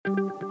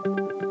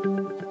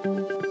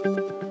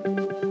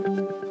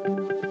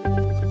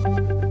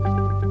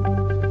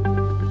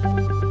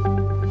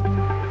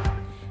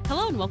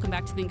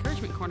to the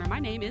Encouragement Corner. My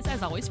name is,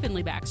 as always,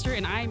 Finley Baxter,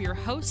 and I am your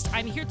host.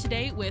 I'm here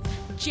today with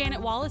Janet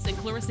Wallace and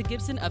Clarissa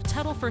Gibson of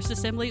Tuttle First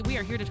Assembly. We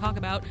are here to talk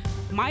about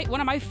one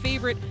of my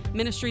favorite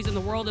ministries in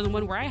the world, and the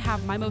one where I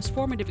have my most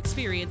formative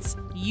experience,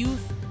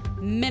 youth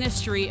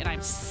ministry, and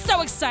I'm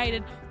so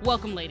excited.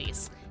 Welcome,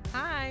 ladies.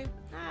 Hi.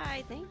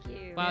 Hi, thank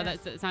you. Wow,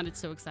 that sounded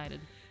so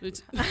excited. You're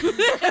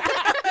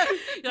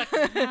like,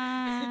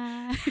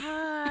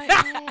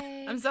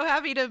 Hi. I'm so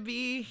happy to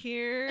be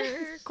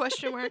here.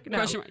 Question mark? No,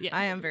 Question mark, yeah.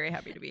 I am very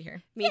happy to be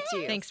here. Me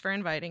too. Thanks for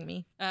inviting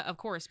me. Of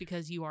course,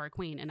 because you are a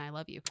queen, and I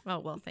love you. Oh,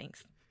 well,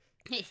 thanks.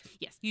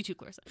 Yes, you too,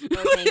 Clarissa.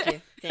 Oh, thank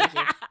you. Thank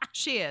you.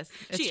 She is.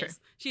 It's She true. is.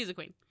 She is a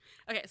queen.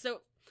 Okay, so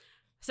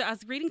I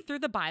was reading through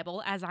the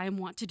Bible, as I am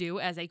wont to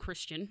do as a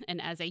Christian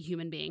and as a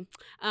human being.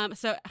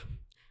 So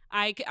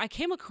I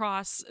came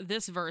across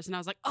this verse, and I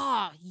was like,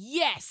 oh,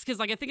 yes, because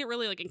I think it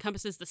really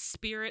encompasses the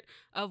spirit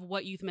of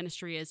what youth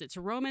ministry is. It's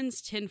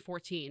Romans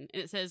 10:14,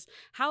 and it says,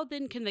 how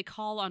then can they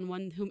call on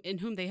one in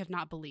whom they have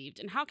not believed?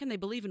 And how can they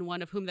believe in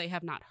one of whom they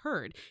have not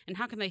heard? And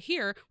how can they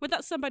hear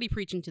without somebody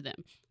preaching to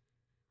them?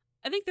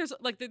 I think there's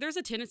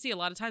a tendency a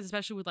lot of times,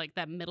 especially with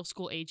that middle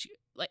school age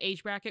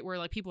bracket,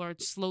 where people are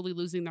slowly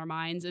losing their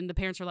minds, and the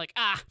parents are like,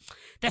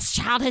 this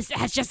child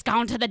has just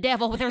gone to the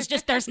devil.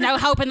 There's no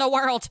hope in the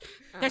world.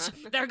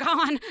 They're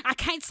gone. I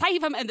can't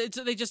save them, and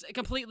so they just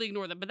completely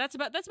ignore them. But that's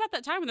about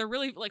that time when they're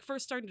really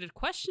first starting to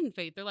question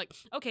faith. They're like,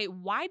 okay,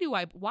 why do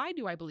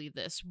I believe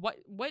this? What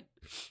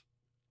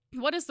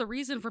is the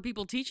reason for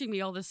people teaching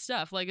me all this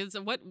stuff?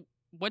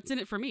 What's in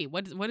it for me?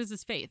 What is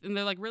this faith? And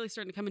they're really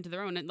starting to come into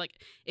their own. And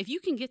if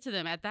you can get to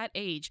them at that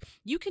age,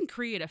 you can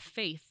create a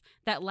faith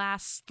that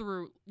lasts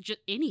through just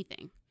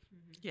anything.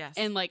 Yes.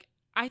 And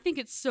I think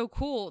it's so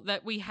cool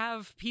that we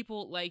have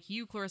people like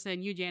you, Clarissa,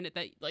 and you, Janet,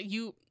 that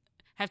you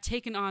have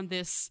taken on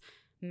this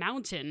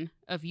mountain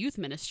of youth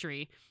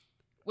ministry,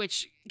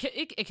 which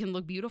it can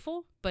look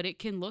beautiful, but it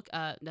can look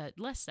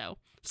less so.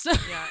 So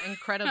yeah,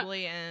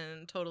 incredibly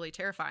and totally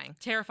terrifying.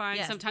 Terrifying,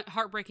 Yes. sometimes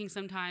heartbreaking.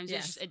 Sometimes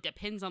Yes. it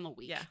depends on the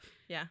week.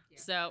 Yeah.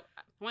 So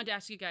I wanted to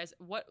ask you guys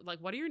what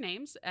are your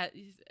names?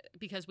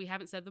 Because we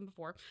haven't said them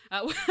before.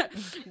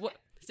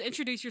 So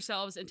introduce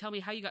yourselves and tell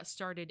me how you got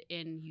started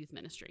in youth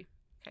ministry.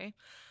 Okay.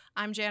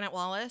 I'm Janet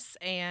Wallace,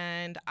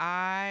 and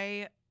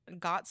I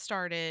got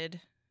started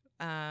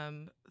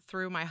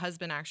through my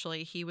husband,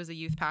 actually. He was a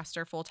youth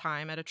pastor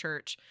full-time at a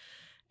church,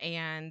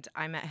 and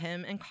I met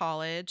him in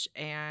college,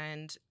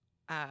 and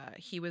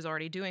he was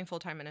already doing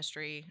full-time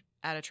ministry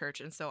at a church,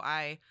 and so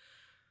I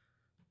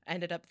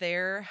ended up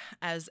there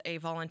as a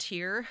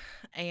volunteer,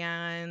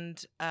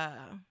 and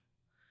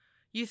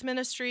youth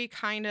ministry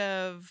kind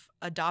of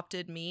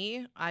adopted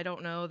me. I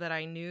don't know that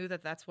I knew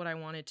that that's what I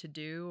wanted to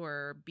do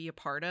or be a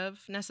part of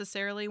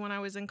necessarily when I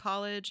was in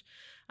college.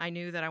 I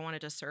knew that I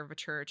wanted to serve a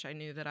church. I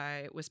knew that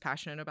I was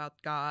passionate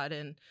about God,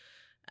 and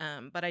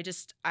but I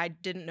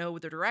didn't know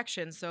the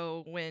direction.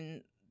 So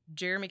when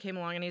Jeremy came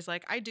along and he's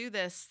like, I do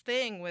this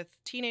thing with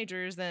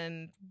teenagers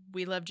and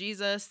we love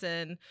Jesus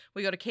and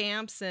we go to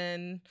camps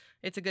and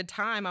it's a good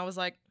time, I was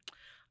like,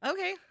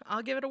 okay,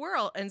 I'll give it a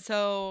whirl. And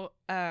so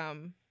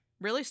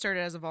really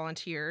started as a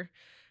volunteer.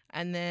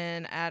 And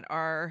then at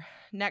our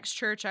next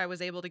church, I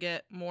was able to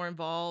get more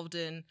involved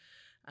and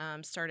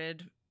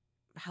started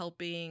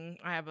helping.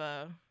 I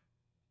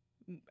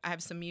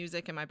have some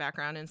music in my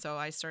background, and so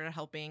I started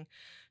helping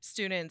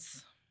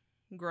students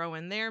grow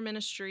in their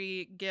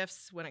ministry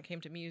gifts when it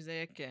came to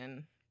music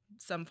and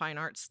some fine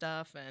art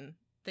stuff and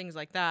things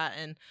like that.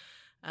 And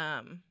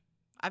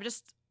I've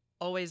just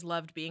always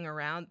loved being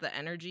around the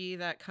energy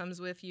that comes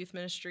with youth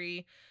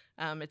ministry.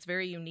 It's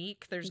very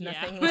unique. There is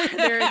nothing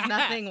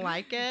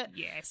like it.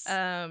 Yes.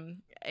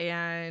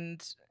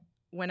 And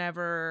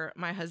whenever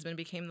my husband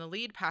became the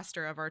lead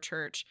pastor of our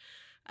church,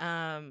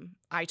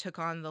 I took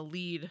on the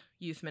lead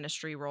youth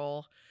ministry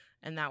role,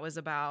 and that was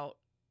about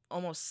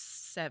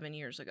almost 7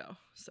 years ago.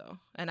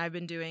 And I've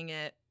been doing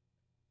it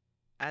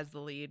as the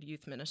lead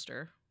youth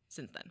minister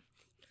since then.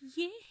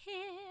 Yeah,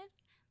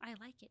 I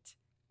like it.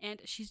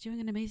 And she's doing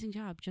an amazing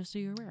job, just so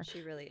you're aware.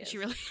 She really is. She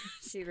really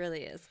She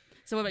really is.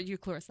 So what about you,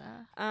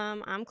 Clarissa?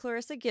 I'm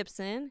Clarissa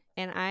Gibson,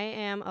 and I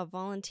am a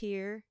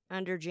volunteer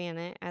under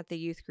Janet at the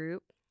youth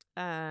group.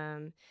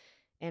 And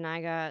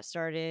I got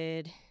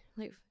started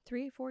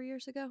 3-4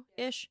 years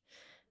ago-ish.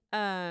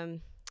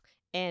 And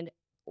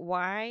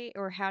why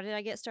or how did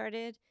I get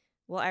started?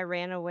 Well, I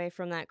ran away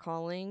from that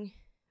calling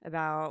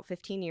about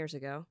 15 years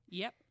ago.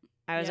 Yep.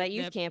 I was at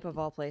youth camp of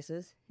all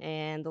places,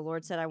 and the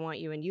Lord said, I want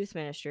you in youth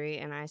ministry.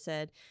 And I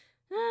said,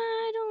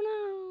 I don't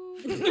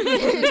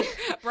know.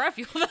 Bro, I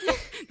feel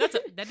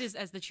that is,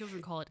 as the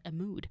children call it, a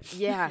mood.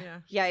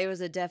 Yeah, it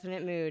was a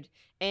definite mood.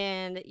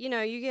 And,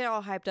 you get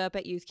all hyped up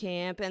at youth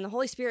camp, and the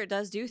Holy Spirit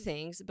does do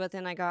things. But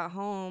then I got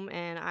home,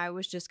 and I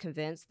was just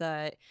convinced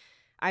that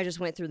I just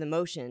went through the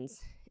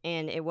motions.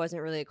 And it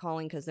wasn't really a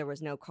calling because there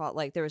was no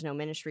there was no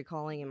ministry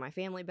calling in my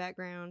family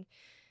background.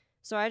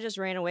 So I just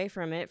ran away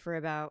from it for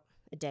about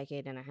a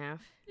decade and a half.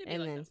 It'd be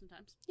and like then that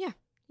sometimes. Yeah,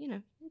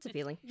 it's a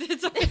feeling.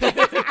 It's a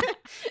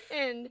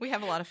And We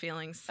have a lot of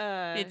feelings.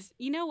 it's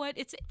you know what?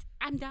 It's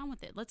I'm down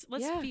with it. Let's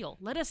Yeah. feel.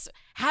 Let us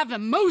have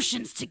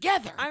emotions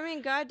together. I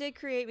mean, God did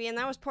create me, and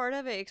that was part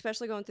of it,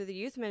 especially going through the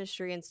youth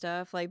ministry and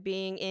stuff, like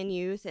being in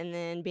youth and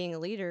then being a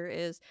leader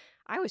is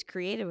I was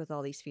created with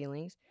all these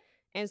feelings.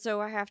 And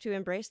so I have to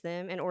embrace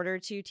them in order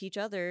to teach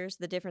others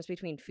the difference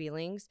between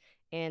feelings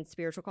and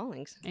spiritual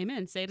callings.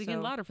 Amen. Say it again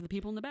So- louder for the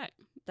people in the back.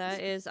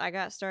 That is, I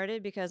got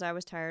started because I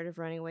was tired of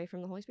running away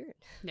from the Holy Spirit.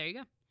 There you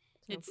go.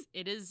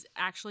 It is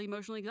actually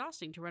emotionally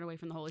exhausting to run away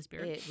from the Holy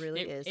Spirit. It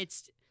really is.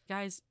 It's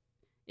guys,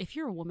 if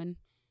you're a woman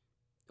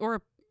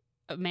or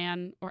a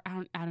man or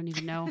I don't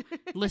even know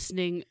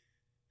listening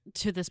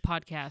to this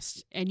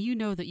podcast and you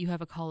know that you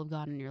have a call of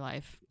God in your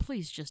life,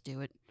 please just do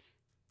it.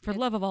 For the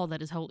love of all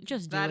that is holy,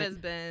 just do That it. has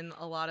been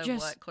a lot of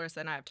Just- what Clarissa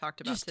and I have talked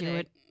about just do today.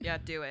 it. Yeah,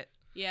 do it.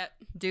 Yeah.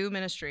 Do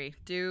ministry.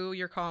 Do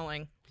your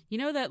calling. You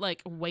know that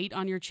like weight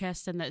on your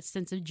chest and that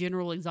sense of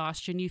general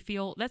exhaustion you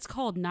feel? That's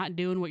called not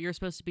doing what you're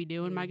supposed to be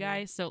doing, my Mhm.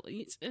 guy. So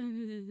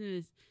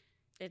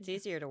It's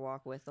easier to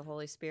walk with the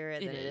Holy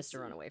Spirit It than it is. is to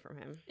run away from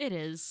Him. it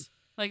is.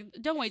 Like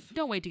don't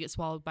wait to get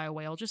swallowed by a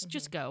whale.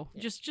 Just go.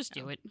 Yeah. Just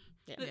do it.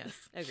 Yeah.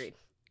 Yes. Agreed.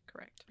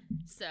 Correct.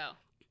 So, all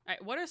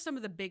right, what are some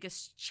of the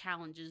biggest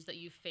challenges that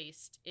you've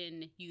faced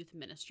in youth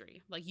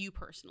ministry? Like you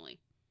personally?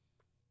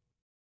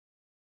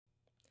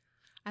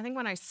 I think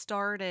when I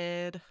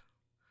started,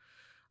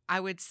 I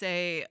would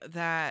say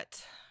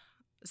that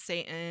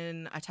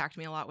Satan attacked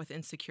me a lot with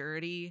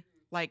insecurity,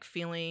 like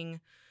feeling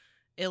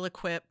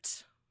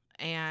ill-equipped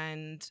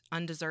and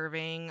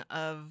undeserving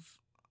of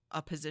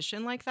a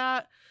position like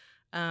that.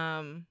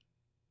 That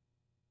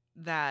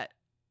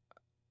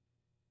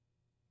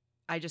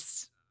I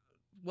just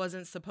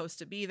wasn't supposed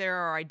to be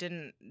there, or I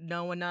didn't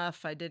know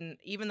enough.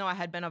 Even though I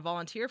had been a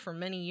volunteer for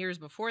many years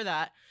before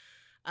that,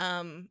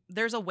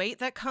 there's a weight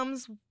that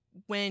comes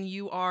when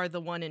you are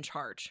the one in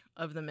charge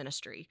of the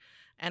ministry.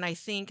 And I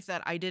think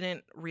that I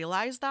didn't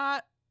realize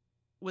that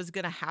was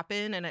going to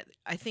happen. And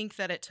I think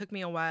that it took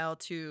me a while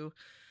to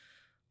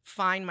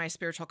find my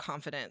spiritual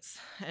confidence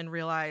and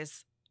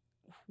realize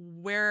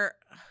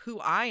who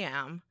I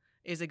am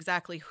is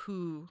exactly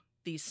who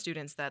these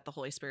students that the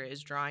Holy Spirit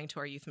is drawing to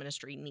our youth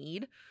ministry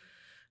need.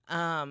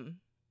 And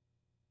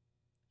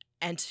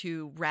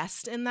to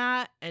rest in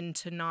that and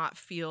to not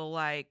feel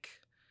like,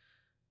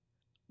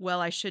 well,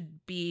 I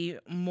should be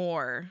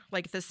more.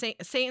 Like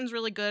Satan's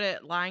really good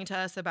at lying to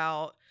us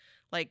about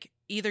like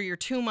either you're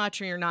too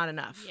much or you're not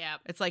enough. Yeah.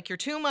 It's like you're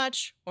too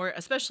much, or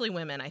especially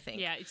women, I think.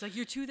 Yeah, it's like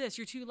you're too this,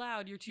 you're too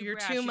loud, you're too You're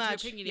brash, too you're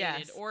much, too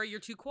opinionated, yes. or you're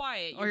too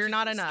quiet, Or you're too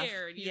not enough.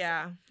 scared. You're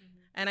Yeah. just-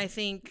 And I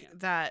think Yeah.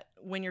 that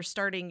when you're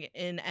starting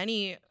in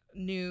any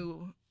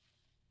new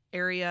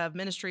area of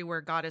ministry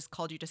where God has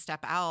called you to step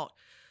out,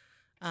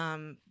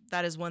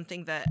 that is one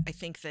thing that I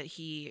think that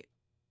He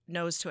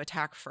knows to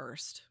attack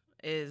first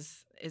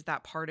is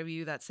that part of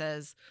you that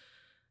says,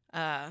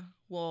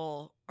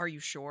 well, are you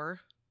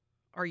sure?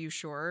 Are you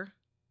sure?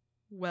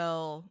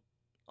 Well,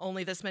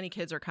 only this many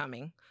kids are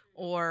coming,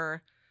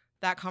 or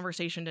that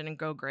conversation didn't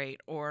go great,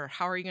 or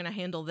how are you going to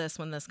handle this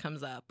when this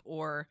comes up,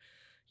 or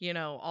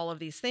all of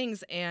these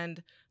things.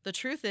 And the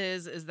truth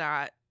is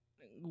that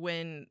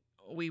when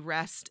we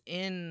rest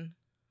in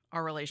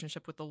our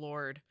relationship with the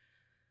Lord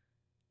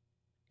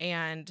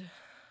and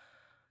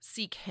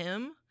seek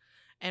Him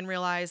and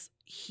realize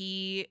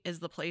He is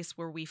the place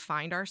where we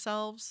find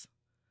ourselves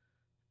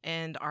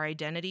and our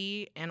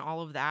identity and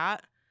all of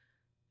that,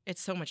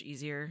 it's so much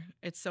easier.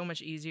 It's so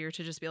much easier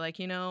to just be like,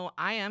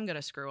 I am going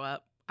to screw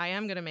up. I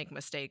am going to make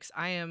mistakes.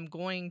 I am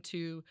going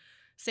to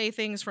say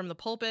things from the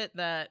pulpit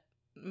that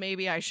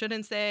maybe I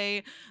shouldn't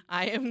say.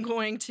 I am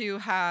going to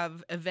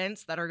have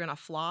events that are going to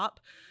flop.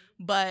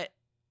 But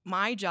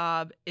my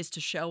job is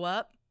to show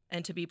up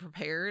and to be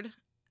prepared.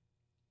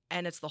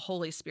 And it's the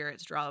Holy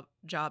Spirit's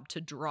job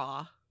to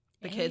draw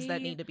the kids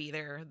that Hey. need to be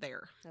there.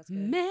 That's good.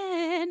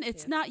 Man,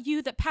 it's Yeah. not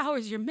you that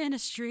powers your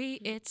ministry,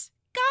 it's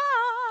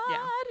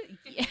God.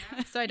 Yeah.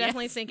 So I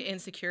definitely Yes. think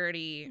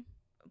insecurity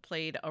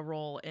played a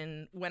role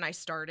in when I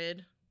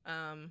started.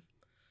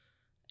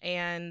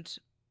 And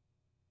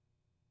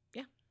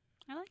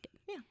I like it.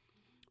 Yeah.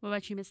 What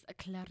about you, Miss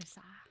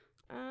Clarissa?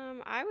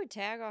 I would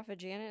tag off of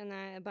Janet and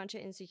that a bunch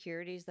of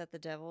insecurities that the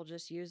devil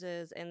just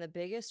uses, and the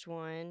biggest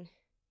one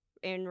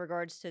in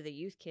regards to the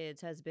youth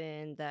kids has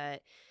been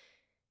that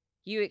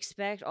you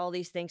expect all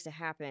these things to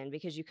happen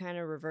because you kind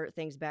of revert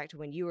things back to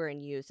when you were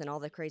in youth and all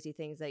the crazy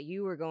things that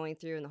you were going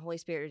through and the Holy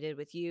Spirit did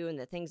with you and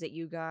the things that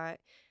you got.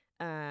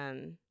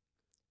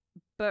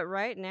 But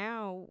right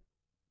now,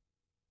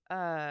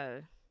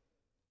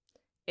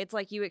 it's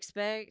like you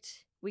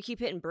expect. We keep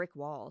hitting brick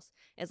walls.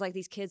 It's like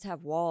these kids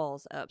have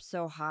walls up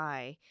so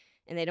high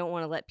and they don't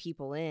want to let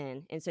people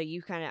in. And so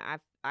you kind of,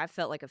 I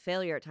felt like a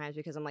failure at times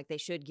because I'm like, they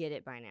should get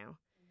it by now.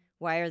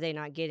 Why are they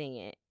not getting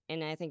it?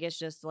 And I think it's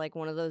just like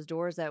one of those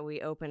doors that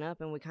we open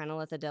up and we kind of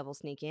let the devil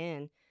sneak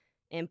in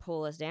and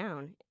pull us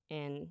down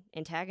and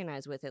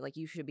antagonize with it. Like,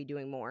 you should be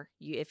doing more.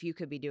 If you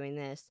could be doing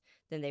this,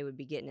 then they would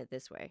be getting it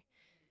this way.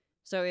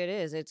 So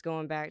it's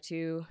going back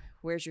to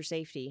where's your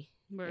safety?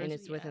 and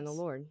it's within the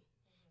Lord.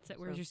 So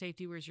where's your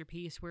safety? Where's your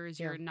peace? Where is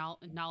your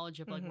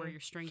knowledge of like where your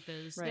strength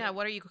is? Right. Yeah.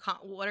 What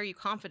are you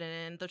confident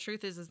in? The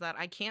truth is that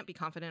I can't be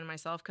confident in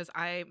myself because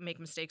I make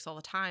mistakes all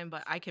the time,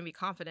 but I can be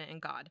confident in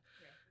God.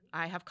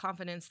 I have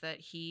confidence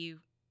that He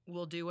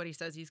will do what He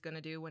says He's going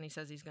to do when He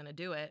says He's going to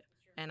do it.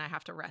 And I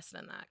have to rest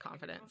in that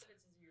confidence.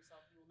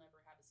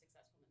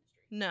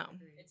 No.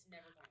 It's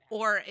never going to happen.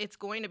 Or it's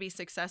going to be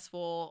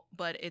successful,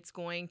 but it's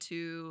going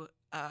to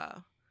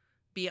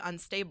be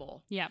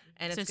unstable. Yeah.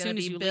 And So it's as going soon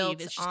to as be you built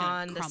leave, it's just gonna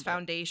on this crumble.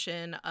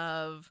 foundation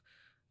of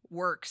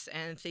works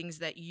and things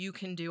that you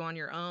can do on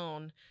your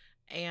own.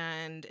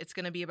 And it's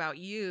going to be about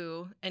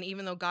you. And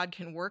even though God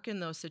can work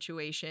in those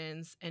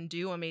situations and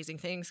do amazing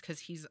things because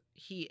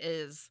He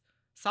is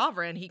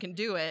sovereign, He can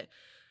do it.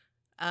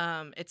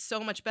 It's so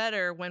much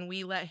better when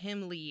we let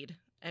Him lead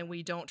and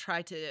we don't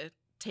try to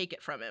take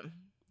it from Him.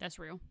 That's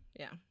real.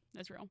 Yeah.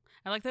 That's real.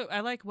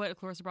 I like what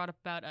Clarissa brought up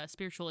about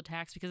spiritual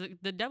attacks, because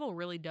the devil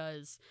really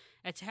does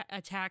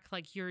attack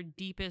like your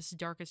deepest,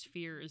 darkest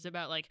fears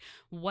about like,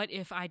 what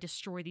if I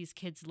destroy these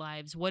kids'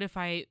 lives? What if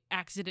I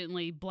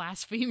accidentally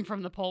blaspheme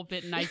from the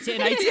pulpit and I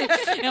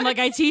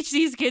teach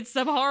these kids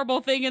some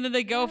horrible thing and then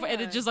they go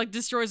and it just like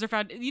destroys their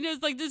foundation. You know,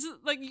 it's like this is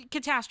like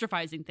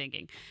catastrophizing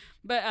thinking.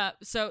 But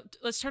so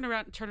let's turn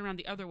around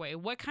the other way.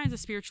 What kinds of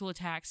spiritual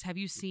attacks have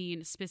you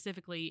seen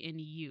specifically in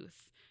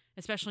youth?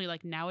 Especially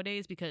like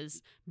nowadays,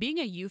 because being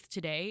a youth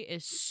today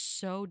is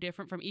so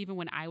different from even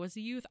when I was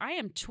a youth. I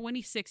am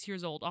 26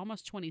 years old,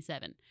 almost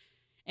 27.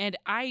 And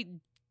I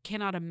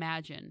cannot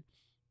imagine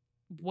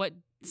what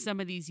some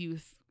of these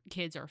youth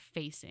kids are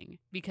facing,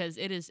 because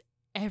it is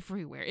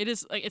everywhere. It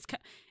is like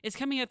it's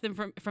coming at them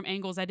from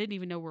angles I didn't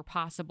even know were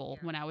possible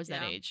when I was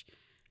that age.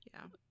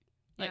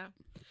 Yeah.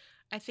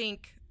 I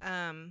think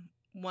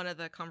one of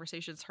the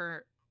conversations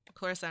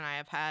Clarissa and I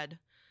have had,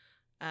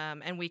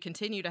 and we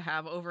continue to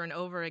have over and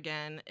over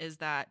again, is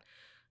that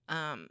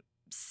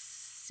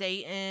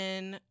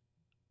Satan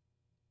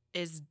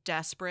is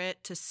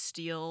desperate to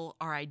steal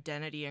our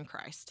identity in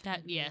Christ.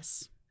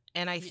 Yes.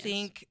 And I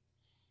think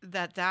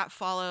that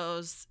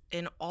follows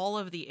in all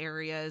of the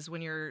areas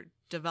when you're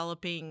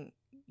developing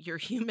your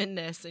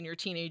humanness in your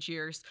teenage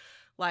years.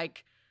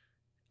 Like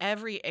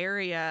every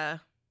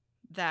area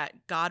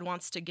that God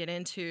wants to get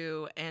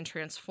into and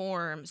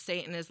transform,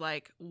 Satan is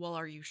like, well,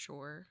 are you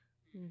sure?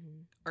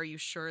 Mm-hmm. Are you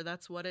sure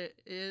that's what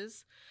it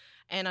is?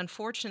 And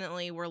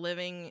unfortunately, we're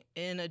living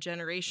in a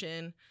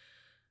generation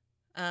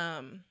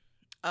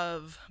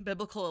of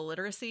biblical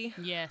illiteracy.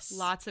 Yes.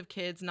 Lots of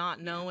kids not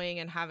knowing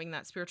and having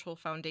that spiritual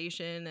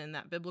foundation and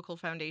that biblical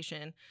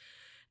foundation.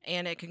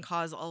 And it can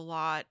cause a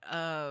lot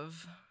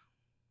of,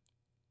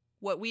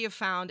 what we have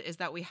found is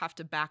that we have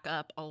to back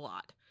up a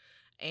lot.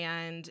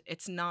 And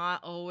it's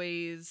not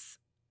always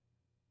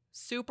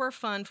super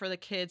fun for the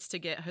kids to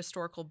get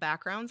historical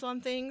backgrounds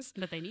on things.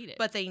 But they need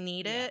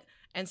it. It.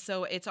 And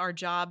so it's our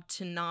job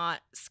to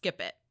not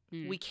skip it.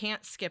 We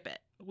can't skip it.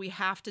 We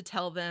have to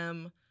tell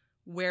them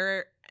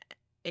where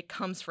it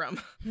comes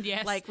from.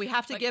 Yes. Like we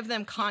have to give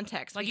them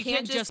context. Like we you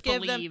can't just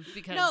give believe them,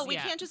 because no, we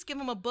can't just give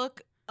them a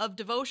book of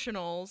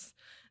devotionals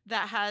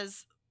that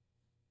has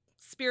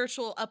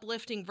spiritual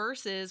uplifting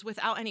verses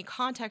without any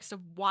context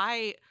of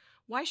why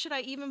should I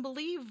even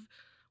believe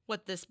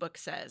what this book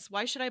says?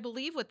 Why should I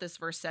believe what this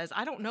verse says?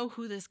 I don't know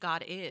who this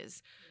God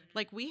is.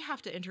 Like we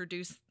have to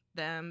introduce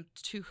them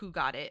to who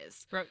God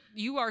is. Bro,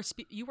 you are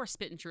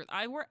spitting truth.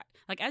 I work,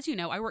 like, as you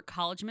know, I work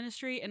college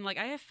ministry, and like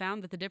I have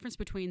found that the difference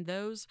between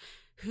those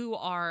who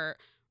are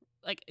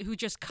like, who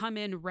just come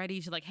in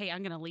ready to like, hey,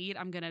 I'm gonna lead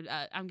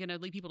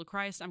lead people to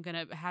Christ, I'm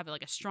gonna have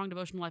like a strong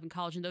devotional life in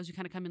college, and those who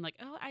kind of come in like,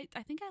 oh,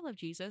 I think I love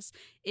Jesus,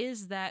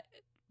 is that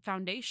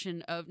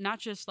foundation of not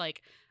just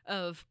like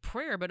of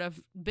prayer, but of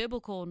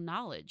biblical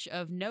knowledge,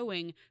 of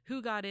knowing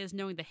who God is,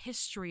 knowing the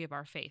history of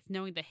our faith,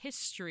 knowing the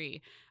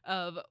history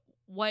of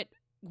what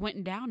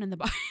went down in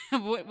the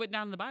what went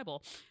down in the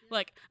Bible.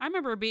 Like I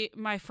remember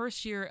my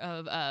first year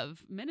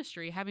of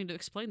ministry having to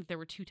explain that there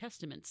were two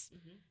testaments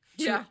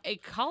to a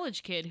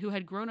college kid who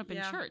had grown up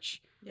in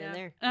church. In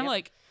there. And I'm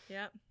like,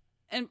 yeah.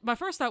 And my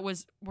first thought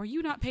was, were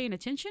you not paying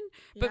attention?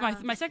 But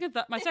my second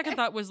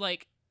thought was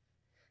like,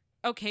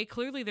 okay,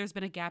 clearly there's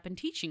been a gap in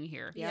teaching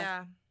here.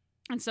 Yeah.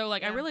 And so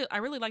like I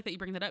really like that you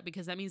bring that up,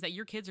 because that means that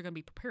your kids are going to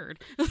be prepared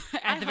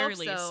at the very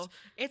least. So.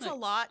 It's a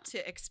lot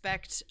to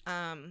expect.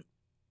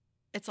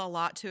 It's a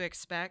lot to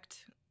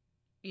expect.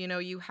 You know,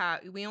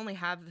 we only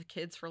have the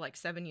kids for like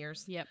 7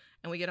 years. Yep.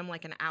 And we get them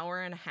like an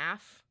hour and a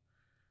half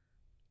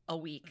a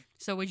week.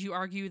 So would you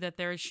argue that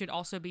there should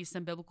also be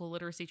some biblical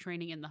literacy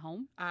training in the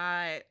home?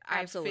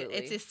 Absolutely.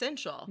 It's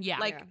essential. Yeah.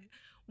 Like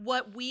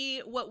what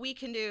we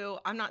can do,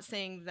 I'm not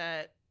saying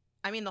that,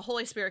 I mean, the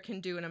Holy Spirit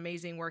can do an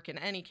amazing work in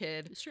any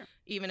kid, It's true.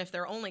 even if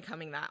they're only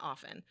coming that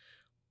often.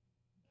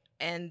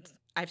 And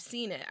I've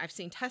seen it. I've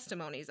seen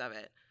testimonies of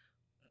it.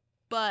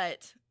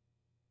 But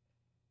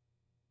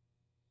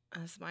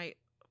this might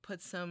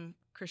put some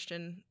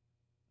Christian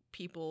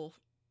people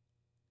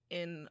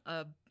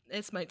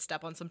this might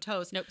step on some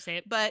toes. Nope, say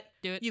it. But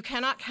Do it. you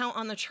cannot count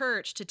on the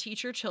church to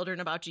teach your children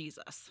about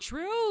Jesus.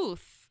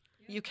 Truth.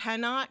 You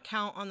cannot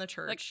count on the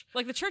church.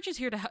 Like the church is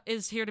here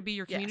to be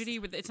your Yes. community.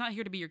 It's not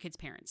here to be your kids'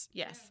 parents.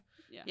 Yes.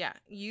 Yeah.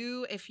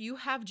 Yeah. If you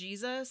have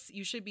Jesus,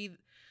 you should be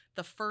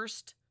the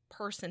first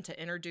person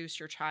to introduce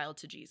your child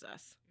to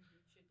Jesus.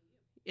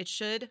 It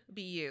should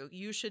be you.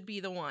 You should be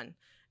the one.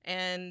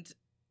 And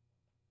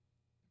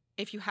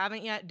if you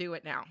haven't yet, do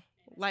it now.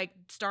 Like,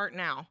 start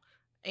now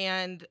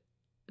and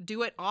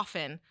do it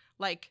often.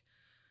 Like,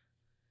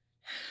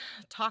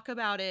 talk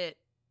about it.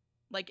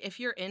 Like, if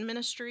you're in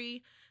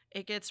ministry,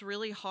 it gets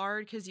really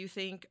hard because you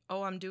think,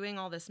 oh, I'm doing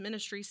all this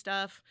ministry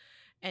stuff,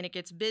 and it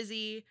gets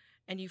busy,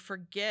 and you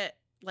forget,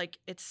 like,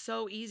 it's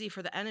so easy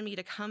for the enemy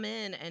to come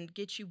in and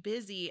get you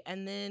busy,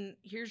 and then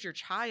here's your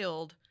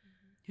child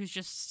Who's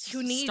just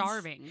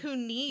starving, who Yeah.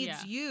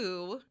 needs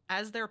you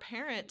as their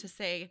parent to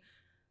say,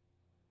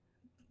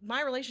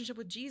 my relationship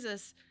with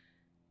Jesus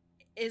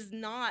is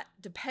not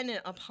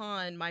dependent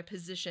upon my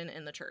position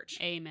in the church.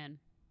 Amen.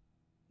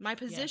 My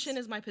position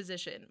Yes. is my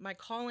position. My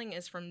calling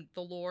is from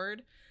the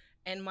Lord,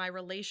 and my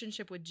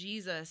relationship with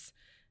Jesus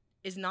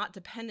is not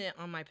dependent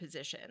on my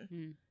position.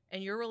 Mm.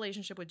 And your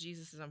relationship with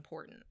Jesus is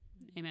important.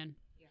 Amen.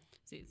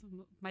 See,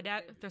 my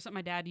dad. There's something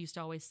my dad used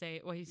to always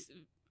say. Well, he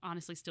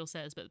honestly still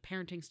says, but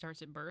parenting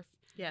starts at birth.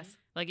 Yes.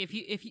 Like if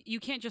you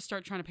can't just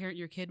start trying to parent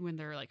your kid when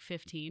they're like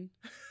 15.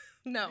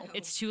 No.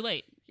 It's too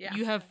late. Yeah.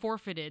 You have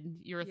forfeited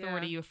your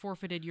authority. Yeah. You have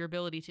forfeited your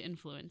ability to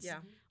influence. Yeah.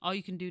 All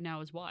you can do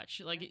now is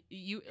watch. Like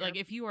like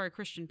if you are a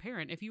Christian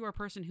parent, if you are a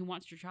person who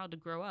wants your child to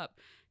grow up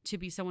to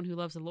be someone who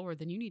loves the Lord,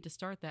 then you need to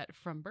start that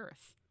from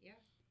birth. Yeah.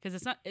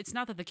 Because it's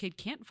not that the kid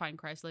can't find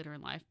Christ later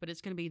in life, but it's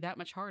going to be that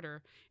much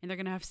harder, and they're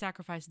going to have to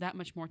sacrifice that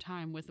much more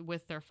time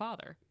with their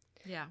father.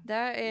 Yeah.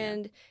 That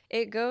and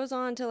it goes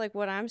on to like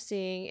what I'm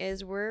seeing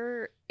is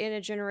we're in a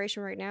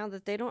generation right now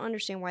that they don't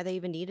understand why they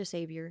even need a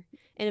savior.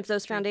 And if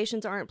those True.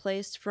 foundations aren't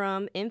placed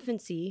from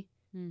infancy,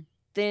 Hmm.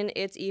 then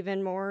it's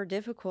even more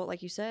difficult,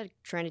 like you said,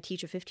 trying to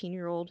teach a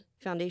 15-year-old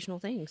foundational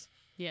things.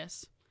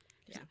 Yes.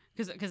 Yeah.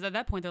 Because at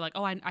that point they're like,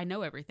 oh, I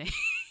know everything.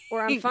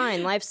 Or I'm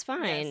fine, life's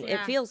fine, Yes, it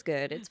yeah. feels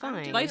good, it's I'm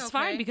fine. doing Life's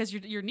fine okay. because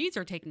your needs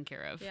are taken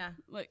care of. Yeah.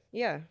 Like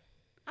Yeah.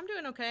 I'm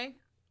doing okay.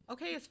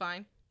 Okay, it's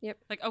fine.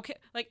 okay,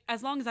 like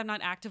as long as I'm not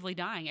actively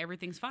dying,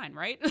 everything's fine,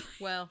 right?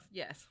 Well,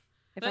 yes.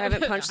 If I haven't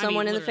punched I mean,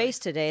 someone in the literally. face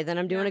today, then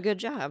I'm doing Yeah. a good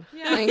job.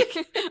 Yeah. Like,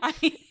 I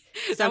mean,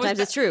 that sometimes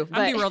was it's true,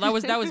 I'm be but real. That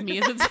was me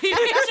as a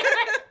teenager.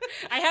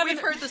 I haven't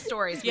We've heard the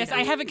stories. we Yes, know.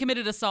 I haven't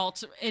committed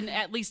assault in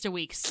at least a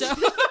week. So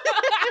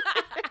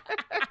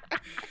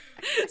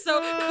so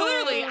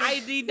clearly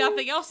I need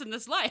nothing else in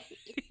this life.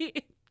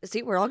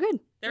 see, we're all good.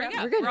 There we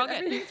go. We're good. We're all good.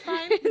 Everything's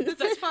fine. This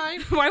is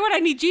fine. Why would I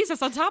need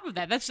Jesus on top of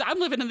that? I'm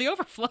living in the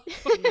overflow.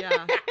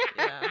 Yeah.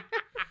 Yeah.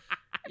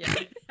 Yeah.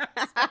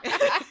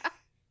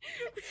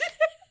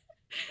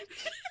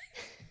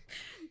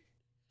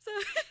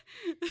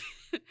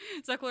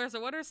 So Clarissa,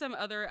 what are some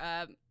other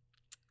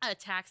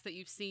attacks that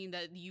you've seen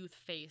that youth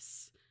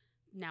face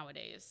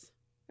nowadays?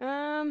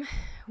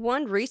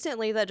 One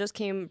recently that just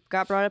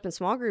got brought up in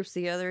small groups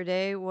the other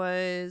day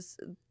was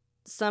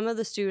some of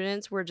the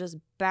students were just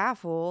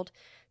baffled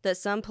that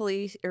some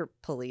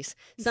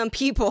some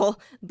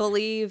people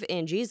believe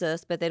in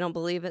Jesus, but they don't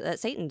believe that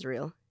Satan's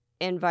real,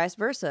 and vice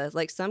versa.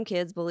 Like some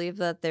kids believe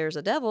that there's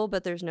a devil,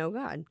 but there's no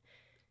God.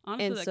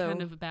 Honestly, And that so-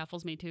 kind of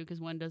baffles me too, because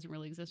one doesn't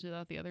really exist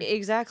without the other.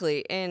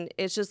 Exactly, and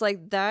it's just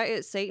like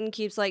that. Satan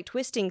keeps like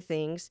twisting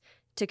things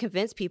to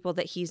convince people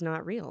that he's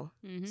not real.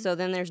 Mhm. So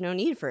then there's no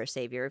need for a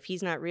savior if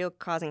he's not real,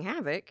 causing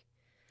havoc.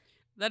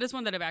 That is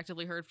one that I've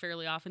actively heard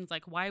fairly often. It's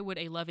like, why would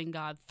a loving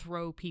God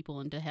throw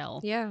people into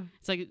hell? Yeah.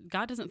 It's like,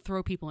 God doesn't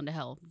throw people into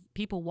hell.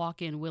 People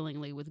walk in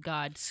willingly with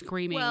God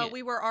screaming. Well,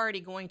 we were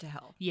already going to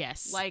hell.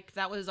 yes. Like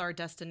that was our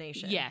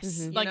destination. yes.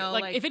 Mhm. You Like, know,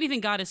 like, like- if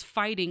anything, God is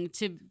fighting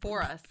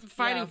For us.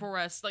 fighting Yeah. for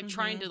us, like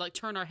trying Mhm. to like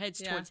turn our heads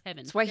Yeah. towards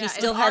heaven. That's why Yeah, he it's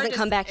still our hasn't dis-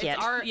 come back it's yet.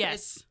 our-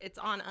 Yes. It's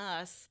on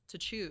us to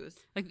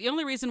choose. Like the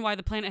only reason why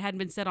the planet hadn't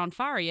been set on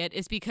fire yet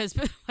is because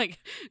like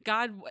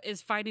God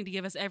is fighting to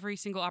give us every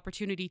single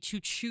opportunity to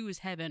choose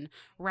heaven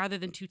rather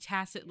than to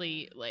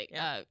tacitly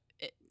Yeah.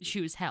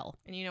 choose hell.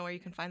 And you know where you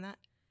can find that?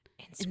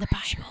 In the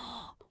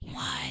Bible.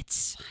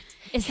 What?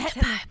 Is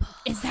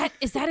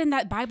that in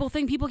that Bible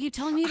thing people keep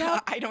telling me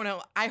about? I don't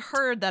know. I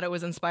heard that it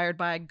was inspired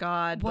by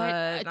God,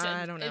 but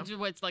I don't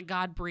know. It's like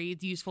God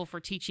breathed, useful for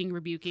teaching,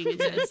 rebuking,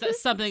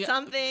 it's something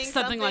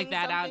Something like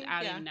that. something, I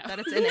don't yeah. even know. That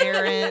it's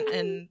inerrant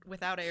and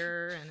without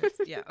error, and it's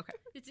okay.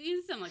 It's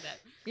something like that.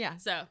 Yeah.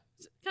 So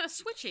kind of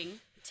switching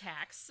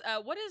tacks.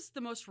 What is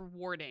the most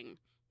rewarding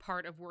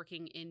part of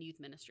working in youth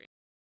ministry?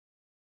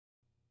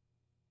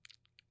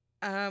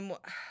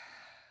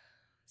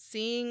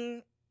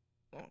 Seeing,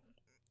 well,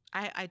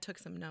 I took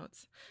some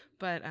notes,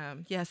 but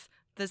yes,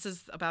 this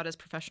is about as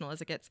professional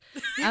as it gets.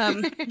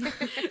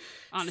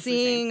 Honestly,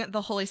 Seeing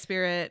the Holy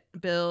Spirit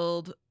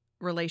build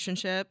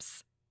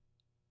relationships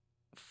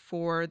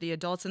for the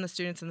adults and the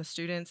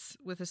students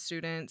with the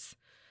students,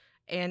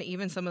 and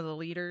even some of the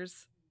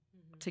leaders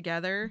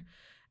together,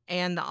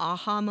 and the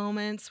aha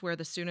moments where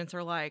the students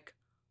are like,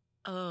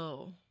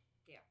 oh.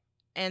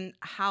 And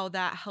how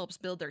that helps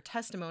build their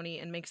testimony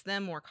and makes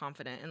them more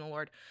confident in the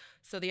Lord.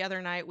 So the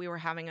other night we were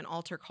having an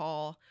altar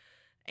call,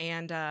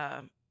 and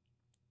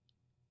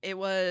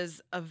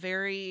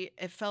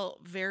it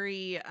felt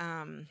very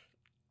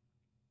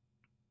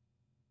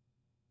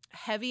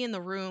heavy in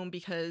the room,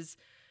 because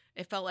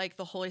it felt like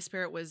the Holy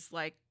Spirit was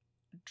like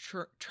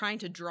trying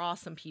to draw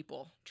some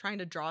people,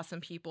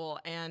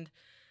 and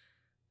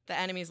the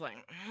enemy's like,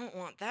 I don't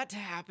want that to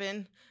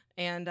happen.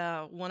 And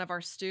one of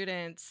our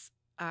students,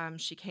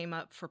 she came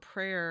up for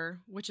prayer,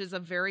 which is a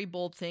very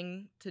bold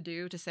thing to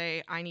do, to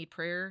say, I need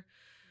prayer.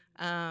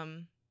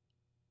 And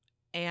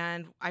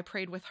I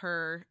prayed with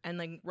her. And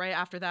then right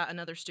after that,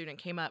 another student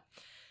came up,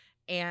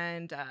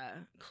 and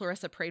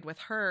Clarissa prayed with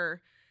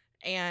her.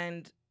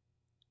 And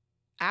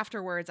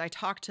afterwards, I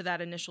talked to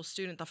that initial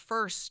student, the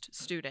first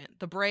student,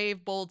 the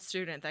brave, bold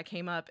student that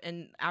came up.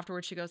 And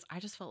afterwards, she goes, I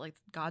just felt like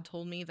God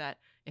told me that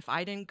if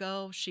I didn't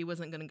go, she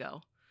wasn't going to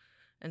go.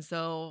 And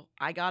so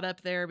I got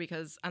up there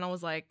and I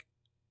was like,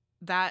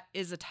 that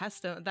is a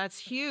testimony. That's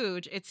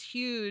huge. It's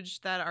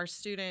huge that our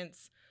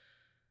students,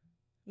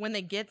 when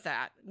they get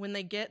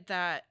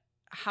that,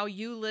 how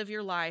you live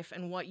your life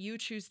and what you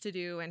choose to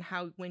do, and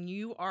how when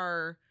you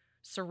are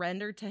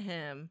surrendered to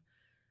Him,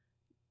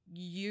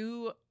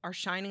 you are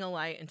shining a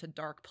light into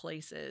dark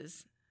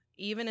places,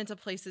 even into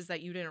places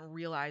that you didn't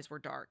realize were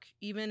dark,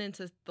 even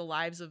into the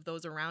lives of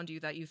those around you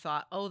that you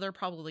thought, oh, they're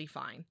probably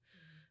fine.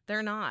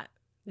 They're not.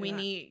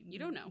 You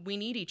don't know. We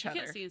need each other.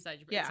 You can't see inside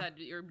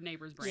your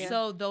neighbor's brain.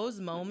 So those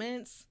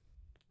moments,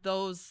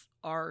 those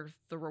are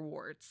the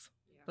rewards.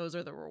 Those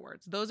are the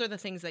rewards. Those are the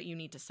things that you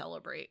need to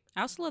celebrate.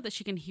 I also love that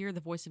she can hear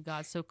the voice of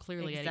God so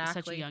clearly at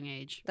such a young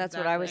age. That's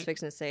what I was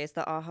fixing to say. It's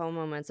the aha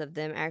moments of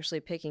them actually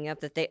picking up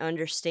that they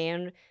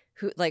understand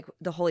who, like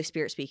the Holy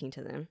Spirit speaking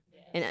to them.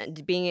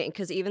 And being,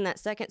 because even that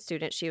second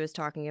student she was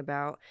talking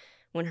about,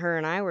 when her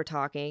and I were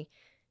talking,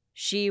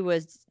 she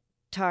was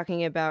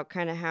talking about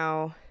kind of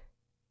how,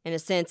 in a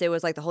sense, it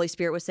was like the Holy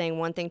Spirit was saying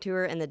one thing to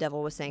her and the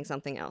devil was saying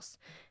something else.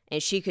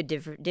 And she could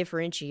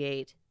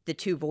differentiate the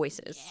two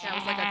voices. Yeah, it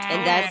was like a And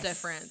total that's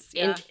difference.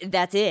 Yeah. And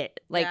that's it.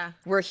 Like,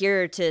 we're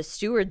here to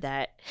steward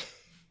that.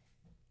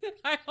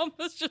 I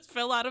almost just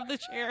fell out of the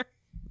chair.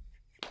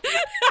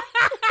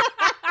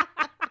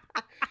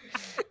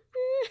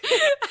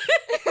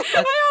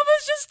 I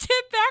almost just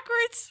tipped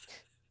backwards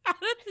out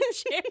of the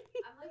chair.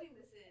 I'm letting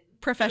this in.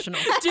 Professional.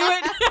 Do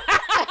it.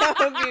 I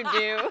hope you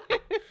do.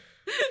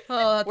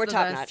 Oh, that's We're the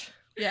top best. notch.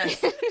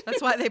 Yes.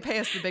 That's why they pay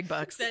us the big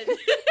bucks.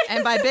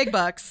 And by big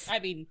bucks, I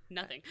mean,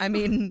 nothing. I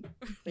mean,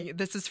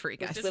 this is free,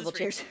 guys. This Swivel is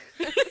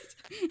free.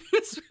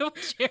 chairs. Swivel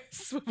chairs.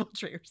 Swivel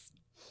chairs.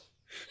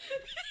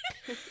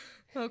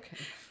 Okay.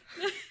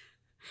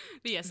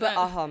 But yes, But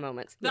aha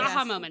moments. the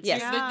aha moments.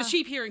 Yes. Yes. The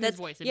sheep hearing his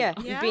voice. Yeah,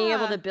 Anymore. Yeah. being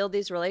able to build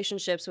these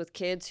relationships with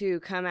kids who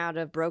come out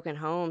of broken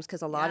homes,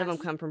 because a lot of them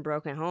Yes. come from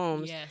broken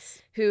homes,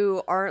 Yes.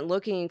 who aren't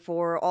looking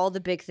for all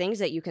the big things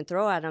that you can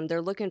throw at them.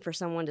 They're looking for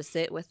someone to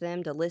sit with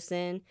them, to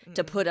listen,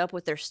 to put up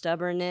with their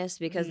stubbornness,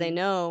 because they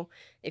know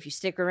if you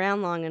stick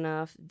around long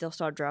enough, they'll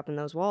start dropping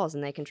those walls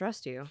and they can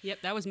trust you.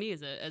 Yep. That was me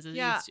as a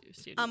Yeah. youth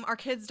student. Our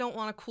kids don't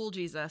want a cool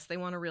Jesus. They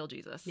want a real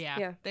Jesus. Yeah.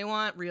 Yeah. They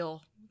want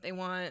real. They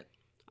want...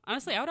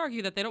 Honestly, I would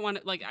argue that they don't want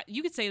to, like,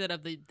 you could say that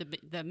of the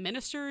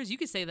ministers, you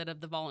could say that of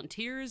the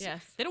volunteers.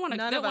 Yes. They don't want to,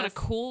 None they don't of want a us.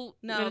 cool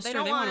No, minister, they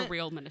don't want a want-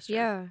 real minister.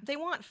 Yeah. They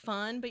want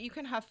fun, but you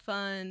can have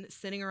fun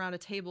sitting around a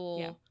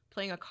table,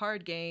 playing a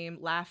card game,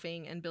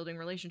 laughing, and building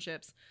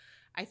relationships.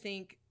 I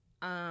think,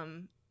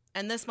 and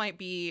this might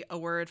be a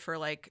word for,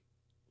 like,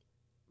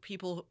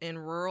 people in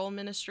rural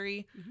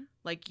ministry. Mhm.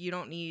 Like, you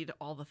don't need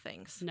all the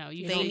things. No,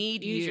 you They don't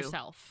need use you.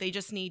 yourself. They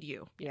just need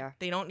you. Yeah.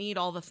 They don't need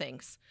all the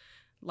things.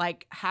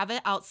 Like, have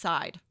it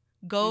outside.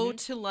 Go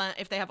to lunch.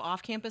 If they have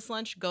off-campus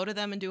lunch, go to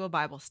them and do a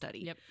Bible study.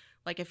 Yep.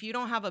 Like, if you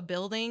don't have a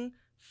building,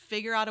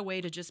 figure out a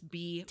way to just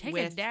be Take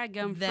with a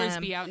dadgum them.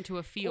 frisbee out into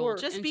a field. Or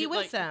Just and be with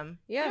like, them.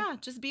 Yeah.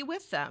 Just be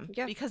with them.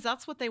 Yeah. Because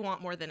that's what they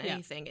want more than Yeah.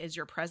 anything is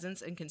your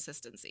presence and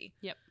consistency.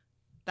 Yep.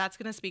 That's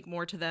going to speak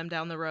more to them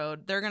down the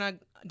road. They're going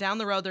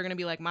to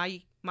be like,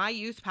 my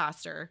youth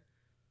pastor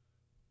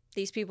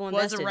These people was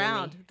invested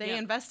around. in me. They Yeah.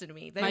 invested in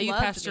me. They My youth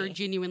loved pastor me.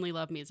 genuinely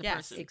loved me as a Yes,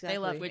 person. Exactly. They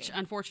love Which me.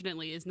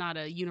 unfortunately is not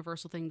a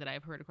universal thing that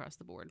I've heard across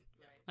the board.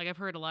 Like, I've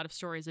heard a lot of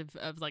stories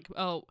of like,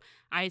 oh,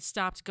 I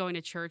stopped going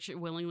to church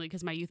willingly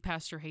because my youth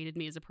pastor hated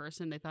me as a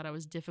person. They thought I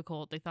was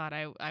difficult. They thought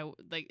I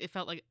like, it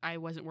felt like I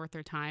wasn't worth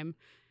their time.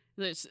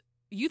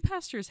 Youth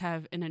pastors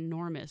have an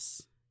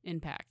enormous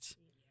impact.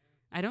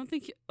 I don't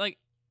think, like,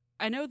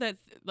 I know that,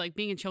 like,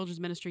 being in children's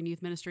ministry and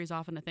youth ministry is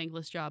often a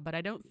thankless job, but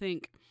I don't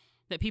think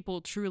that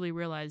people truly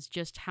realize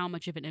just how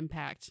much of an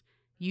impact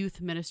youth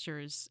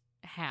ministers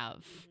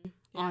have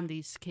on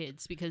these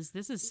kids, because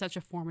this is such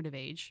a formative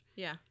age.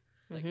 Yeah.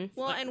 Mhm.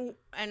 Well,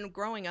 and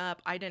growing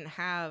up, I didn't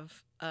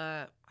have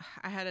I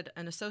had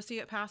an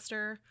associate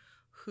pastor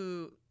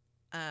who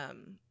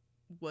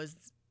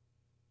was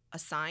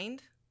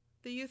assigned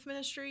the youth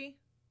ministry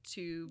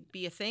to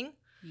be a thing.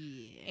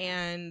 Yeah.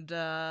 And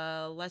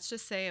let's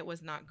just say it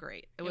was not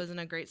great. It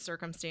wasn't a great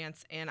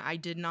circumstance, and I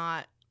did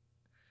not.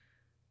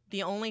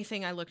 The only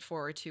thing I looked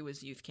forward to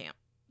was youth camp.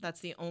 That's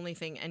the only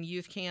thing. And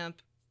youth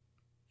camp,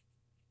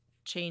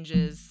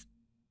 changes.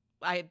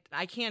 I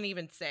can't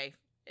even say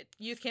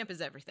youth camp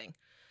is everything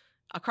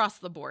across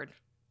the board.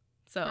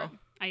 So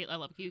I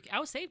love youth. I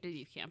was saved at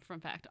youth camp. Fun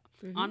fact: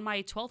 Mhm. on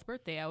my 12th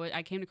birthday,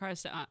 I came to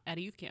Christ at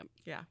a youth camp.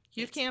 yeah,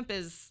 youth camp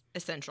is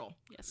essential.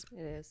 Yes. It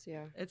is,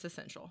 yeah. It's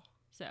essential.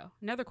 So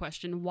another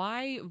question: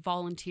 why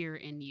volunteer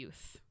in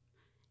youth?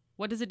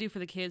 What does it do for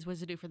the kids? What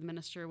does it do for the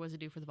minister? What does it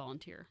do for the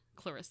volunteer?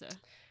 Clarissa,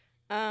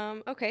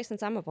 Okay,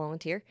 since I'm a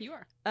volunteer, you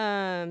are.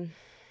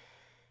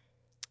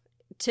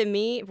 to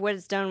me, what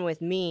it's done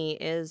with me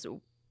is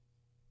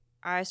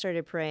I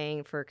started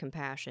praying for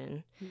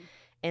compassion,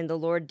 and the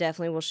Lord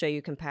definitely will show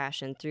you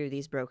compassion through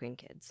these broken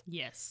kids.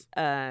 Yes.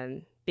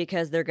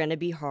 Because they're going to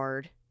be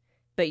hard,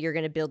 but you're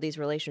going to build these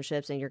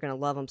relationships, and you're going to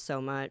love them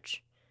so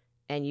much,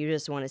 and you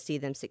just want to see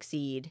them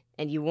succeed,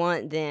 and you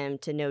want them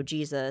to know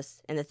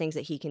Jesus and the things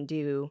that he can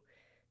do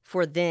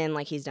for them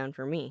like he's done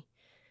for me.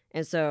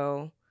 And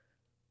so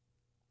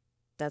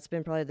that's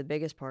been probably the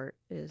biggest part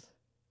is,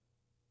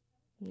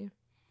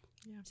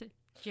 So,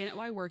 Janet,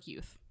 why work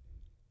youth?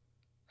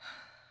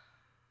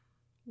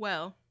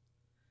 Well,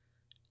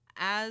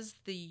 as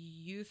the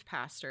youth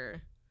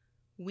pastor,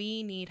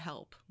 we need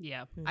help.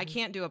 Yeah. I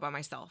can't do it by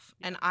myself,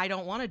 and I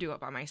don't want to do it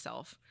by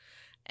myself.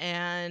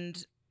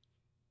 And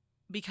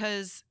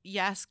because,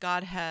 yes,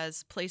 God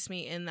has placed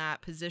me in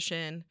that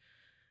position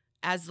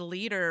as the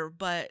leader,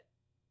 but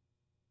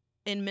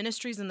in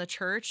ministries in the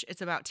church,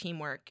 it's about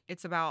teamwork.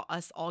 It's about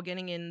us all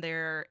getting in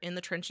there in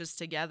the trenches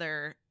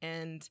together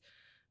and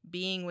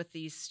being with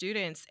these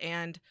students.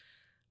 And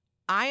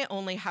I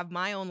only have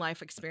my own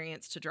life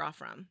experience to draw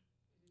from.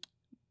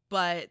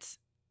 But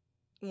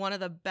one of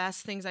the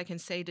best things I can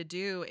say to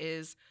do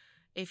is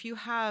if you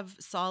have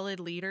solid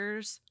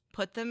leaders,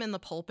 put them in the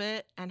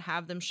pulpit and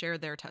have them share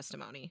their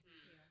testimony.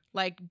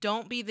 Like,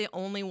 don't be the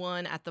only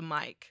one at the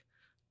mic.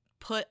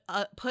 Put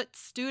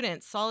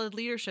students, solid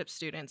leadership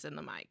students in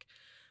the mic.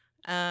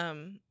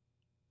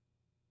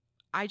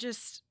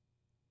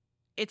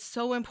 It's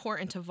so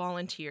important to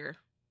volunteer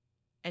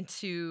and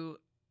to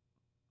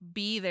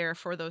be there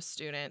for those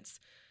students.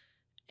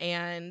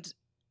 And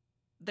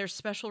there's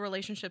special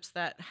relationships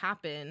that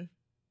happen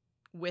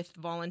with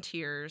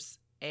volunteers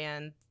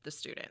and the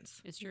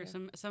students. It's true.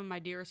 Yeah. Some of my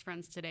dearest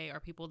friends today are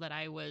people that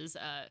I was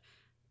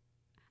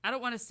I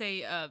don't want to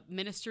say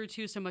ministered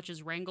to so much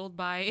as wrangled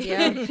by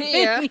Yeah. in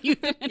Yeah.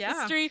 youth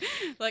ministry.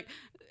 Like,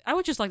 I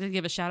would just like to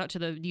give a shout out to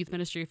the youth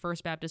ministry of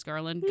First Baptist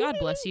Garland. God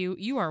bless you.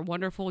 You are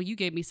wonderful. You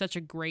gave me such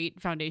a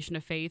great foundation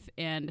of faith,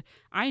 and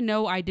I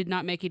know I did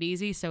not make it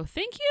easy, so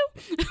thank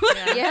you.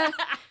 Yeah.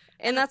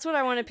 And that's what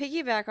I want to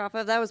piggyback off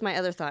of. That was my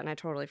other thought, and I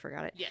totally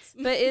forgot it. Yes.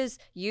 But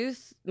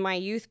my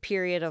youth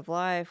period of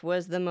life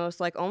was the most,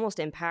 like, almost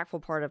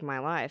impactful part of my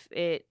life.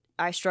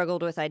 I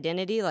struggled with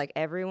identity like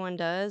everyone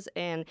does,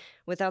 and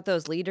without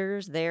those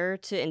leaders there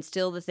to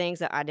instill the things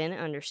that I didn't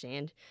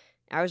understand.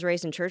 I was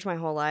raised in church my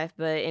whole life,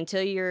 but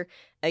until you're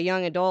a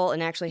young adult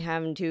and actually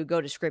having to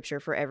go to scripture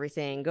for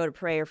everything, go to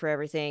prayer for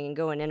everything, and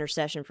go in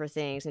intercession for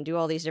things, and do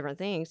all these different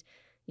things,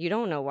 you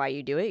don't know why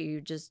you do it. You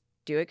just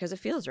do it because it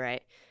feels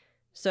right.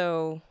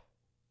 So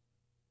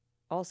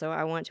also,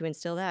 I want to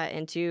instill that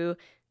into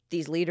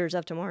these leaders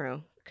of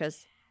tomorrow,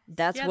 because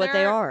that's what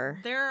they are.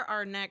 They're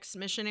our next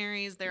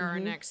missionaries. They're our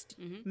next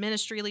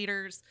ministry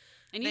leaders.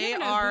 And you they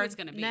never know are who it's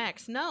going to be.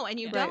 next. No, and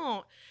you Yeah.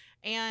 don't.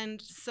 And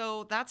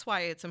so that's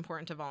why it's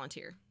important to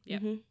volunteer. Yeah.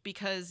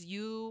 Because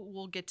you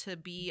will get to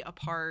be a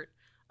part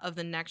of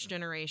the next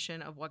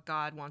generation of what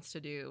God wants to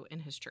do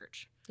in his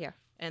church. Yeah.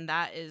 And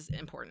that is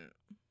important.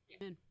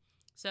 Amen.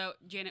 So,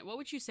 Janet, what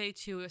would you say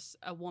to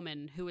a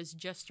woman who is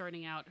just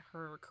starting out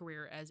her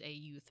career as a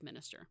youth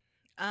minister?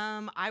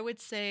 I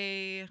would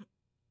say,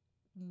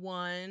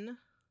 one,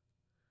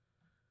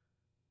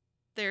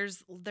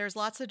 there's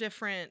lots of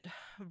different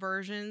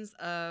versions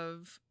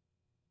of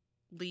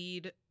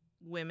lead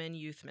women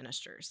youth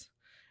ministers.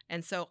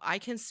 And so I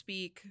can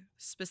speak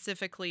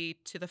specifically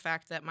to the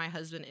fact that my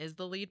husband is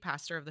the lead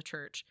pastor of the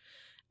church,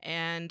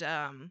 and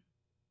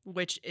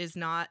which is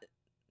not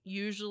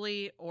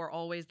usually or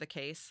always the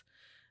case.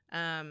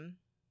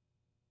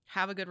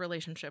 Have a good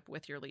relationship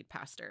with your lead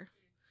pastor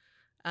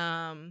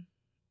in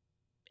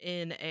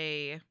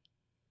a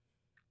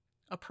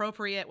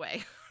appropriate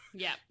way.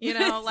 Yeah. You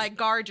know, like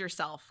guard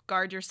yourself,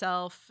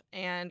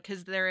 and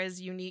because there is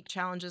unique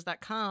challenges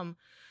that come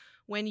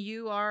when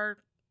you are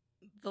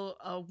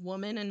a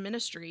woman in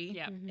ministry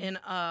Yeah. in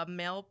a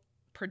male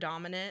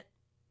predominant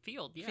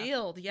Field. Yeah.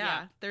 field.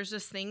 Yeah. There's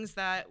just things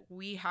that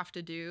we have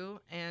to do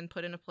and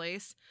put into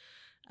place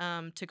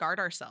to guard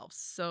ourselves.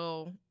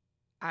 So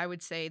I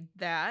would say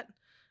that.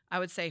 I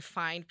would say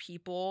find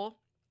people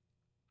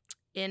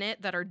in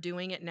it that are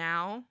doing it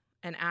now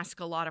and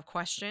ask a lot of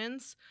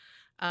questions.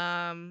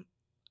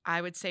 I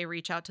would say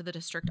reach out to the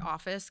district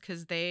office,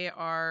 because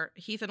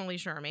Heath and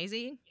Alicia are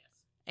amazing. Yes.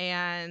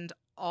 And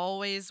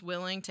always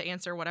willing to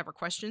answer whatever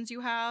questions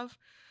you have.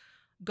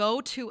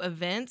 Go to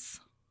events.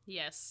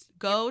 Yes.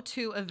 Go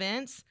to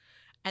events.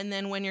 And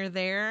then when you're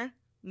there,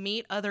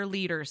 meet other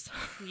leaders.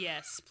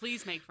 Yes.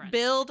 Please make friends.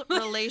 Build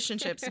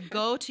relationships.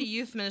 Go to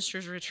youth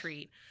ministers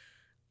retreat.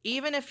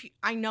 even if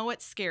I know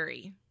it's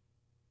scary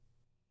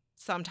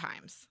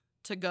sometimes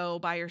to go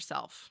by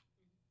yourself,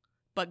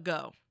 but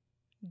go,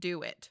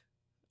 do it.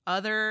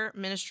 Other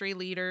ministry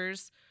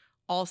leaders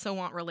also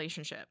want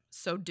relationship,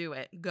 so do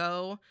it.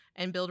 Go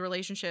and build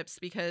relationships,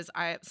 because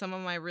some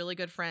of my really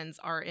good friends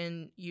are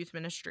in youth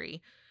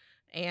ministry,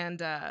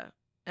 and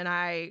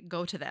I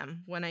go to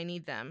them when I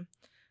need them.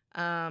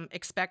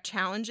 Expect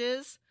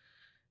challenges.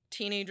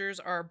 Teenagers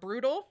are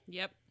brutal,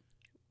 Yep.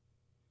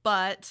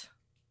 but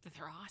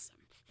They're awesome.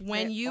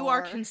 when They you are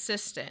are.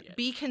 consistent, Yes.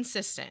 be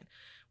consistent.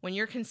 When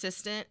you're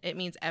consistent, it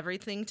means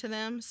everything to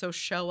them. So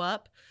show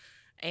up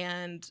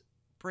and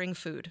bring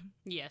food,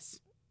 Yes.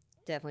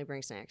 Definitely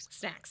bring snacks.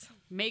 snacks.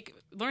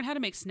 Learn how to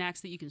make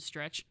snacks that you can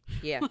stretch.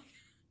 Yeah.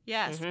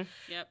 Yes. Mhm.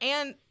 Yep.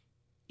 And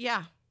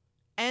yeah.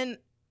 And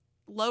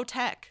low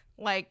tech.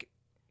 Like,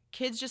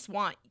 kids just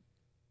want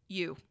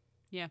you.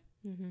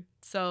 Mhm.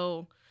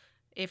 So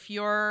if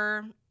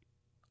you're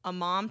a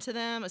mom to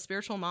them, a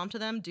spiritual mom to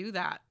them, do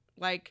that.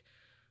 Like,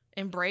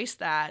 embrace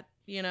that,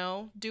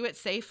 do it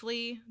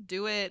safely,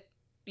 do it,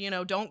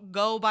 don't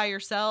go by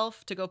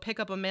yourself to go pick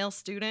up a male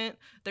student.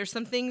 There's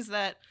some things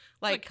that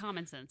It's like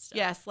common sense stuff.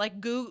 yes, like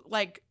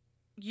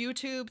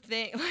YouTube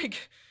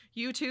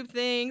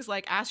things,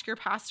 like ask your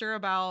pastor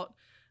about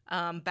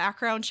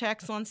background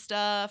checks on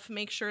stuff.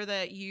 Make sure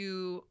that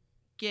you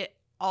get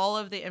all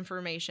of the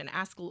information.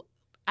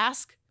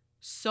 Ask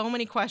so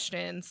many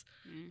questions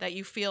Mm. that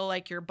you feel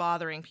like you're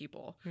bothering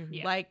people. Mhm.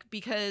 Yeah. Like,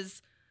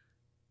 because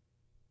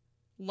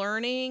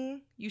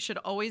learning, you should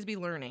always be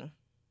learning.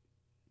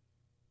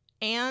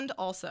 And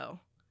also,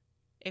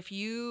 if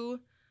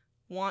you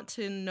want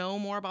to know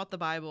more about the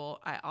Bible,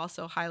 I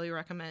also highly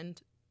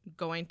recommend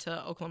going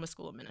to Oklahoma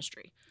School of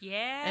Ministry.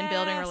 Yeah. And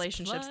building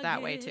relationships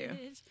that way, too.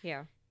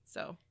 Yeah.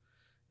 So,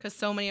 because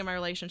so many of my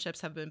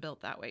relationships have been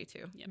built that way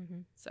too. Yep.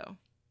 Mhm. So,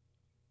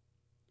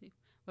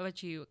 What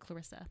about you,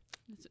 Clarissa?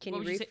 Can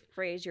What you would say?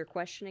 rephrase your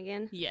question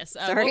again? Yes.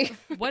 Sorry.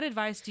 What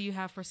advice do you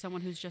have for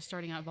someone who's just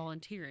starting out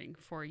volunteering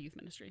for youth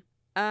ministry?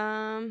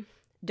 Don't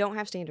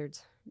have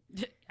standards.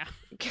 Yeah.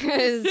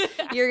 Because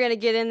you're gonna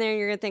get in there and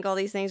you're gonna think all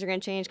these things are gonna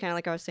change, kind of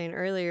like I was saying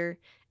earlier,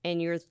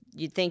 and you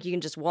think you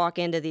can just walk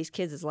into these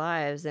kids'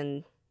 lives,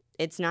 and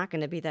it's not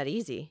gonna be that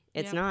easy.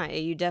 It's Yeah. not.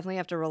 You definitely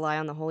have to rely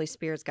on the Holy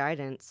Spirit's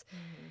guidance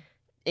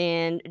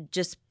and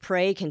just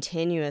pray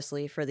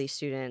continuously for these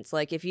students.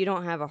 Like, if you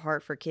don't have a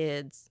heart for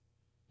kids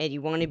and you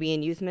want to be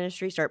in youth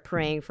ministry, start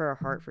praying for a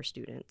heart for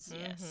students.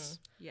 Yes.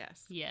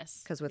 Yes.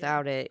 Yes. Because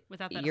without it,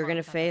 Without that you're heart, gonna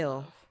without that fail.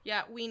 love.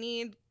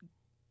 Yeah,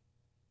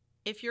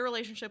 if your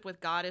relationship with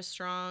God is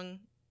strong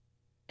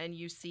and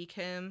you seek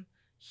Him,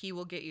 He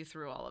will get you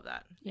through all of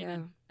that. Yeah.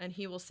 And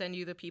He will send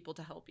you the people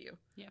to help you.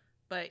 Yeah.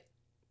 But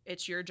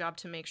it's your job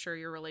to make sure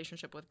your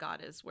relationship with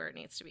God is where it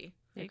needs to be.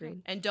 There you go.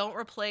 Agreed. And don't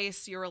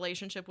replace your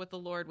relationship with the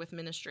Lord with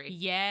ministry.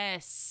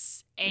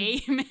 Yes.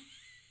 Amen.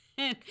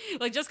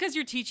 Like, just because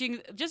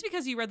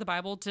you read the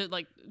Bible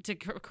to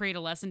create a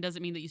lesson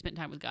doesn't mean that you spent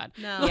time with God.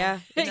 No. Yeah,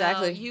 No,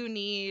 exactly. you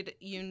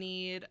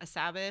need a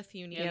Sabbath,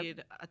 you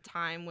need a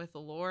time with the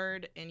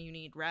Lord, and you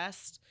need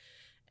rest.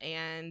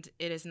 And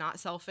it is not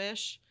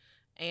selfish.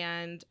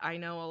 And I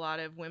know a lot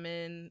of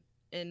women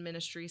in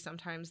ministry,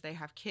 sometimes they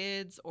have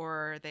kids,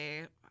 or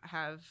they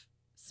have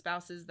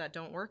spouses that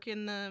don't work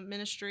in the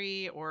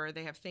ministry, or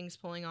they have things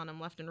pulling on them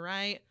left and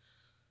right.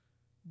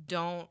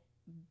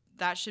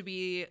 That should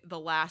be the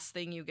last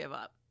thing you give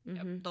up.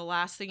 Mhm. The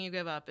last thing you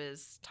give up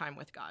is time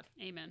with God.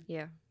 Amen.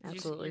 Yeah,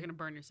 absolutely. You're going to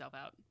burn yourself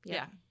out.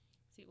 Yeah.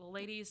 See, well,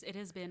 ladies, it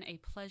has been a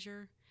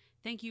pleasure.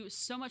 Thank you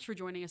so much for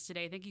joining us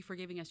today. Thank you for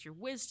giving us your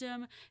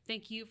wisdom.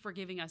 Thank you for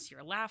giving us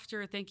your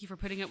laughter. Thank you for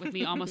putting up with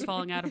me almost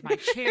falling out of my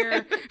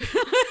chair.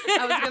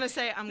 I was going to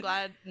say, I'm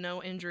glad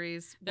no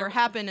injuries There- were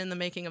happened in the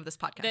making of this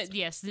podcast.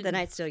 Yes. The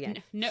night's still young.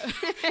 No,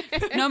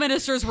 no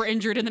ministers were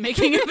injured in the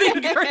making of the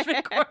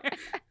encouragement corps.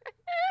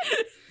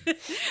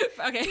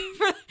 Okay,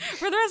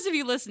 for the rest of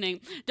you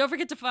listening, don't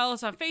forget to follow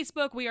us on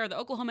Facebook. We are the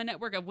Oklahoma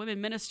Network of Women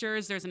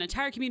Ministers. There's an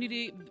entire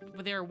community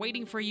there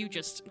waiting for you.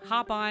 Just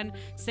hop on,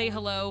 say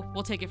hello.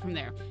 We'll take it from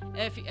there.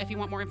 If you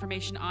want more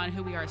information on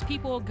who we are as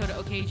people, go to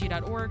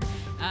okag.org.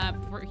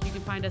 Where you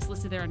can find us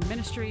listed there under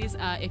ministries.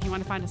 If you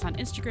want to find us on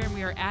Instagram,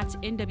 we are at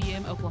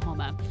NWM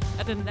Oklahoma.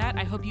 Other than that,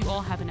 I hope you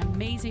all have an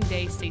amazing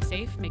day. Stay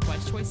safe, make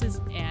wise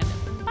choices, and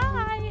bye.